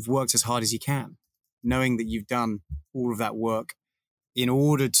 again, you've worked as hard as you can, knowing that you've done all of that work in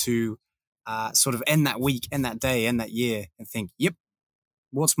order to sort of end that week, end that day, end that year, and think, yep,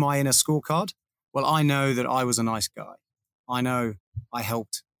 what's my inner scorecard? Well, I know that I was a nice guy. I know I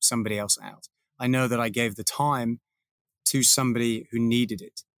helped somebody else out. I know that I gave the time to somebody who needed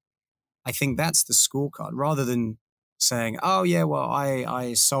it. I think that's the scorecard, rather than saying, oh, yeah, well,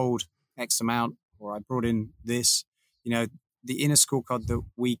 I sold X amount or I brought in this. The inner scorecard that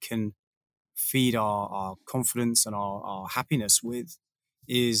we can feed our confidence and our happiness with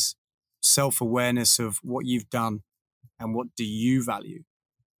is self-awareness of what you've done and what do you value,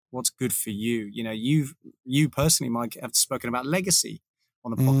 what's good for you. You personally, Mike, have spoken about legacy on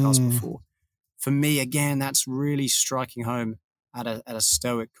the podcast before. For me, again, that's really striking home at a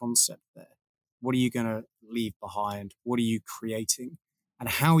Stoic concept there. What are you going to leave behind? What are you creating? And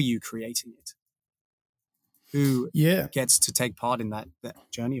how are you creating it? Who gets to take part in that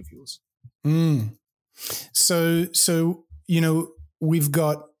journey of yours? So we've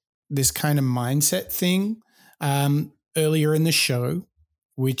got this kind of mindset thing earlier in the show,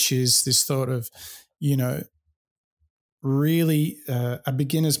 which is this sort of, really a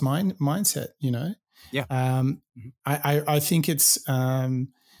beginner's mindset, Yeah. I think it's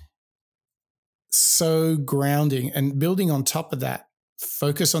so grounding, and building on top of that,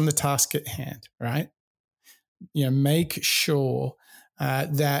 focus on the task at hand, right? Make sure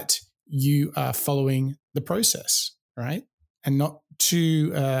that you are following the process, right? And not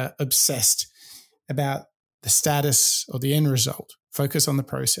too obsessed about the status or the end result. Focus on the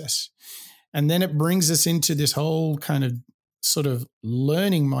process. And then it brings us into this whole kind of sort of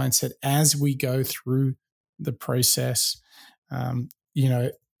learning mindset as we go through the process.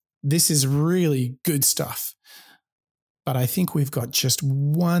 This is really good stuff. But I think we've got just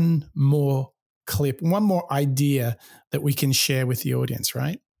one more clip, one more idea that we can share with the audience,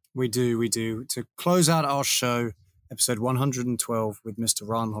 right? We do. To close out our show, episode 112 with Mr.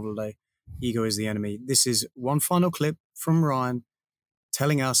 Ryan Holiday, Ego is the Enemy. This is one final clip from Ryan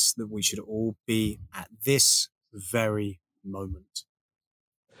telling us that we should all be at this very moment.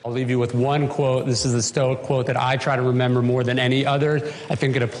 I'll leave you with one quote. This is the Stoic quote that I try to remember more than any other. I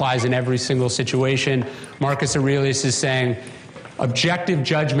think it applies in every single situation. Marcus Aurelius is saying, objective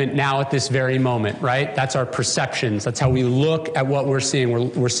judgment now at this very moment, right? That's our perceptions. That's how we look at what we're seeing.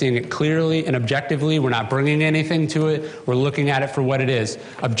 We're seeing it clearly and objectively. We're not bringing anything to it. We're looking at it for what it is.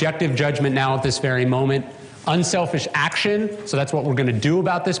 Objective judgment now at this very moment. Unselfish action, so that's what we're going to do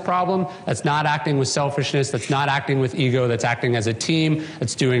about this problem. That's not acting with selfishness. That's not acting with ego. That's acting as a team.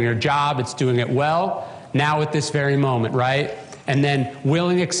 It's doing your job. It's doing it well. Now at this very moment, right? And then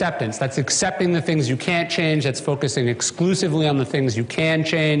willing acceptance. That's accepting the things you can't change. That's focusing exclusively on the things you can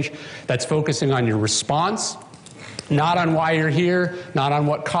change. That's focusing on your response, not on why you're here, not on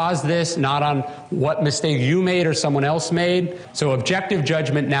what caused this, not on what mistake you made or someone else made. So objective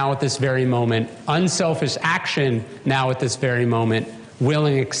judgment now at this very moment, unselfish action now at this very moment,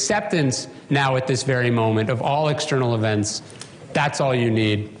 willing acceptance now at this very moment of all external events. That's all you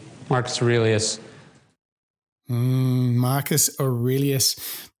need. Marcus Aurelius. Marcus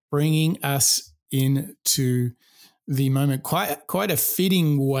Aurelius bringing us into the moment. Quite a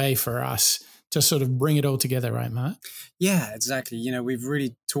fitting way for us to sort of bring it all together, right, Mark? Yeah, exactly. We've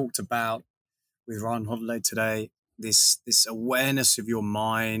really talked about, with Ryan Holiday today, this awareness of your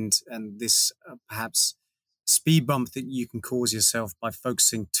mind and this perhaps speed bump that you can cause yourself by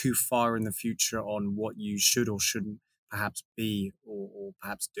focusing too far in the future on what you should or shouldn't perhaps be or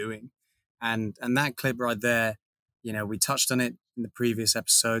perhaps doing. And that clip right there, we touched on it in the previous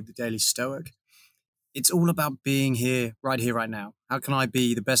episode, The Daily Stoic. It's all about being here, right now. How can I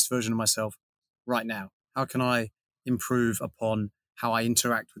be the best version of myself right now? How can I improve upon how I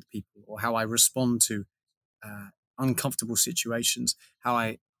interact with people or how I respond to uncomfortable situations, how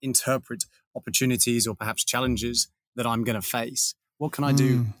I interpret opportunities or perhaps challenges that I'm going to face? What can I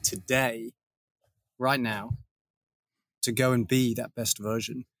do today, right now to go and be that best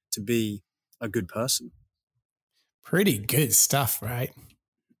version, to be a good person. Pretty good stuff, right?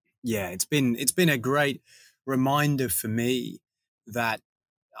 Yeah, it's been a great reminder for me that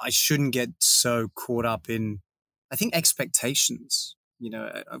I shouldn't get so caught up in, I think, expectations.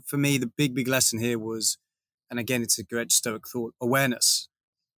 For me, the big lesson here was, and again, it's a great Stoic thought, awareness,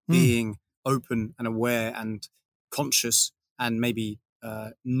 being open and aware and conscious, and maybe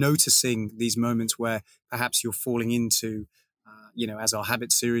noticing these moments where perhaps you're falling into, as our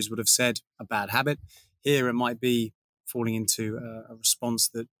habit series would have said, a bad habit. Here it might be falling into a response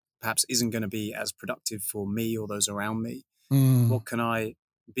that perhaps isn't going to be as productive for me or those around me. What can I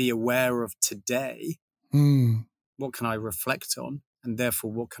be aware of today? What can I reflect on? And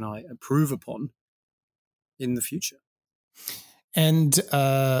therefore, what can I improve upon in the future? And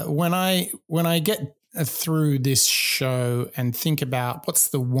when I get through this show and think about what's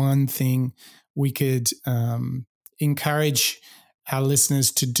the one thing we could encourage our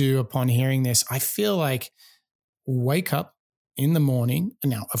listeners to do upon hearing this, I feel like wake up in the morning.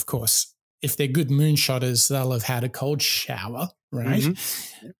 Now, of course, if they're good moonshotters, they'll have had a cold shower, right?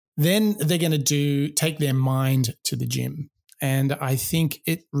 Mm-hmm. Then they're going to take their mind to the gym. And I think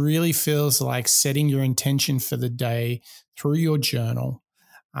it really feels like setting your intention for the day through your journal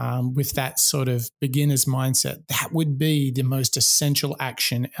with that sort of beginner's mindset. That would be the most essential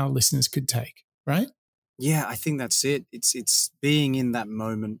action our listeners could take, right? Yeah, I think that's it. It's being in that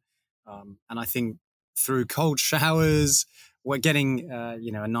moment. And I think through cold showers, we're getting,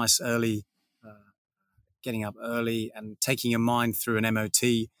 a nice early, getting up early and taking your mind through an MOT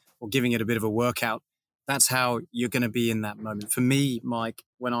or giving it a bit of a workout. That's how you're going to be in that moment. For me, Mike,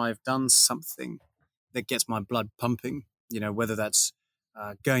 when I've done something that gets my blood pumping, whether that's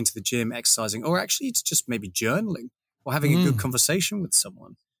going to the gym, exercising, or actually it's just maybe journaling or having a good conversation with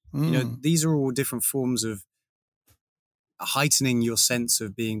someone. These are all different forms of heightening your sense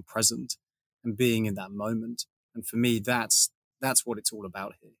of being present and being in that moment. And for me, that's what it's all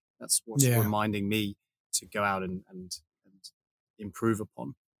about here. That's what's reminding me to go out and improve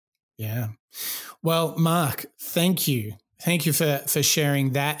upon. Yeah. Well, Mark, thank you. Thank you for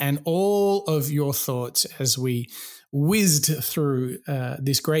sharing that and all of your thoughts as we whizzed through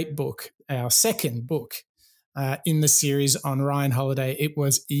this great book, our second book in the series on Ryan Holiday. It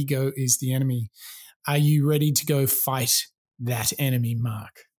was Ego is the Enemy. Are you ready to go fight that enemy,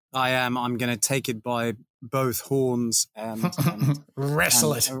 Mark? I am. I'm going to take it by both horns and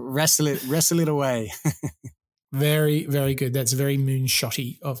wrestle it away. Very, very good. That's very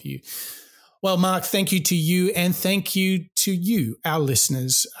moonshotty of you. Well, Mark, thank you to you, and thank you to you, our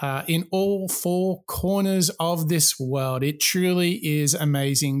listeners, in all four corners of this world. It truly is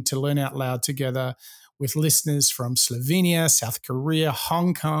amazing to learn out loud together with listeners from Slovenia, South Korea,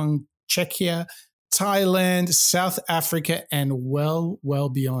 Hong Kong, Czechia, Thailand, South Africa, and well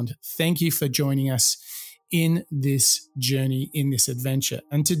beyond. Thank you for joining us in this journey, in this adventure.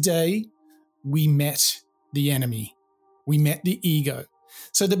 And today we met the enemy. We met the ego.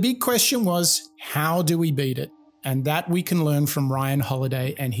 So the big question was, how do we beat it? And that we can learn from Ryan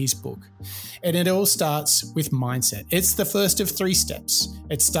Holiday and his book. And it all starts with mindset. It's the first of 3 steps.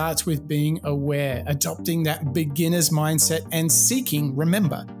 It starts with being aware, adopting that beginner's mindset and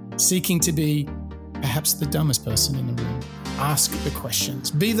seeking to be perhaps the dumbest person in the room. Ask the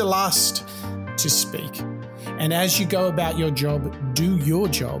questions. Be the last to speak. And as you go about your job, do your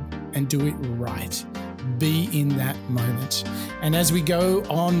job and do it right. Be in that moment. And as we go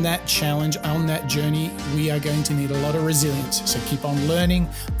on that challenge, on that journey, we are going to need a lot of resilience. So keep on learning,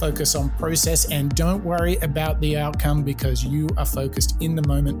 focus on process, and don't worry about the outcome because you are focused in the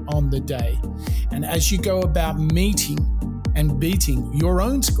moment on the day. And as you go about meeting and beating your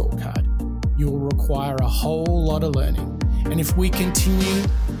own scorecard, you'll require a whole lot of learning. And if we continue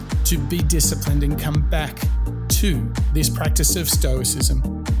to be disciplined and come back to this practice of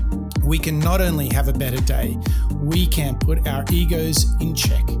Stoicism, we can not only have a better day, we can put our egos in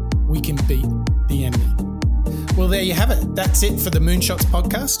check. We can beat the enemy. Well, there you have it. That's it for the Moonshots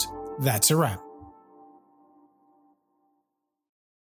podcast. That's a wrap.